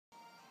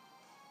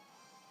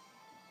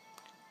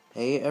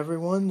Hey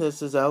everyone,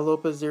 this is Al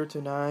Lopez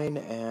 029,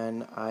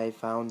 and I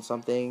found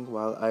something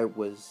while I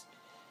was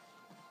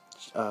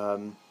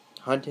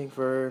hunting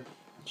for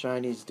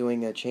shinies,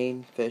 doing a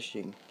chain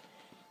fishing,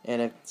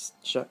 and it's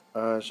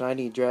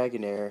shiny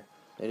Dragonair.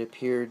 It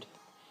appeared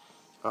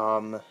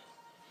um,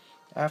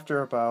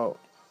 after about,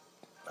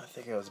 I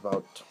think it was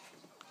about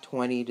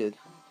 20 to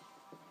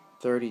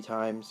 30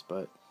 times,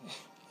 but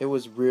it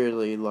was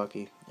really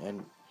lucky,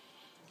 and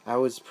I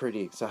was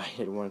pretty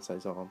excited once I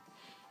saw him.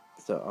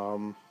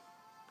 So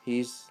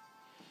he's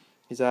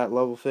at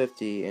level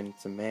 50, and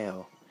it's a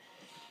male.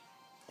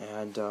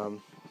 And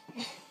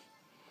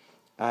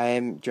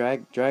I'm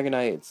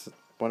Dragonite. It's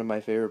one of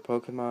my favorite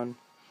Pokemon.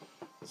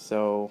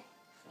 So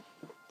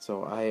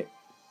I'm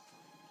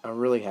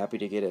really happy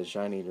to get a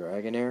shiny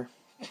Dragonair,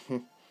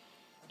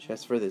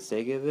 just for the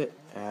sake of it.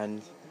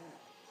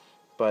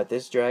 But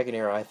this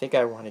Dragonair, I think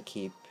I want to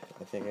keep.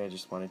 I think I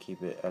just want to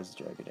keep it as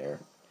Dragonair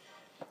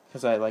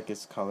because I like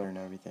its color and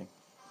everything.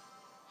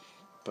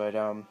 But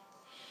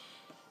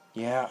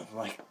yeah,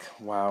 like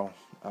wow,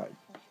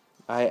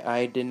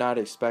 I did not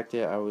expect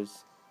it. I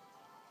was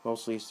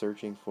mostly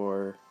searching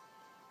for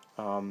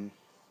I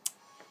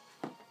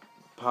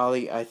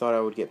thought I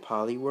would get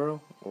Poliwhirl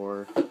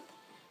or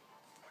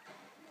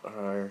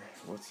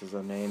what's his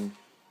name?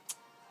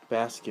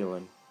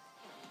 Basculin.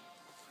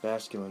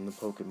 Basculin, the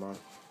Pokemon.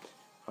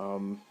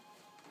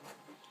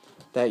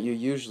 That you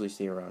usually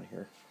see around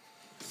here.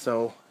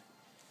 So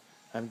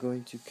I'm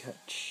going to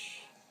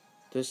catch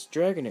this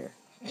Dragonair.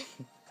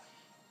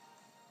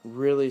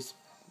 really,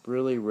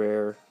 really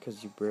rare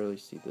because you barely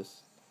see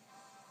this.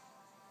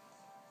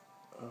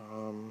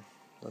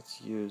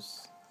 Let's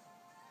use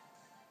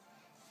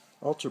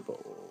Ultra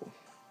Ball.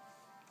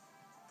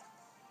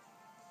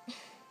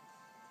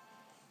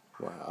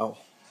 Wow.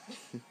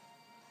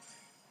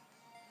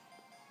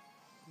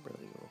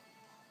 Really cool.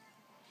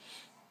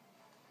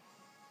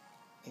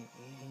 And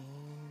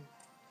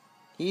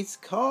he's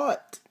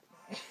caught.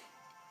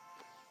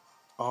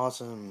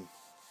 Awesome.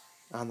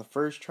 On the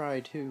first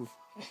try too.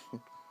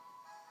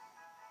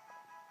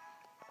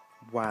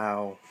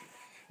 Wow.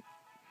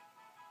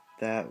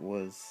 That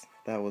was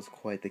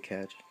quite the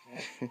catch.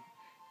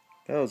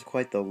 That was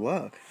quite the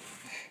luck.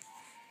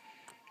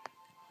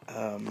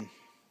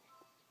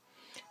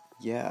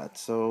 Yeah,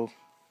 so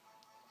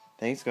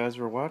thanks guys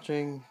for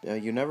watching.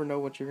 You never know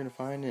what you're gonna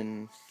find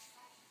in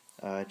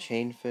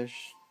chain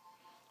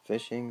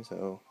fishing,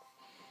 so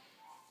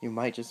you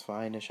might just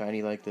find a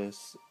shiny like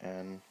this.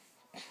 And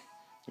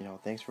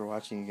thanks for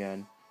watching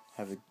again.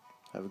 Have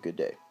a good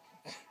day.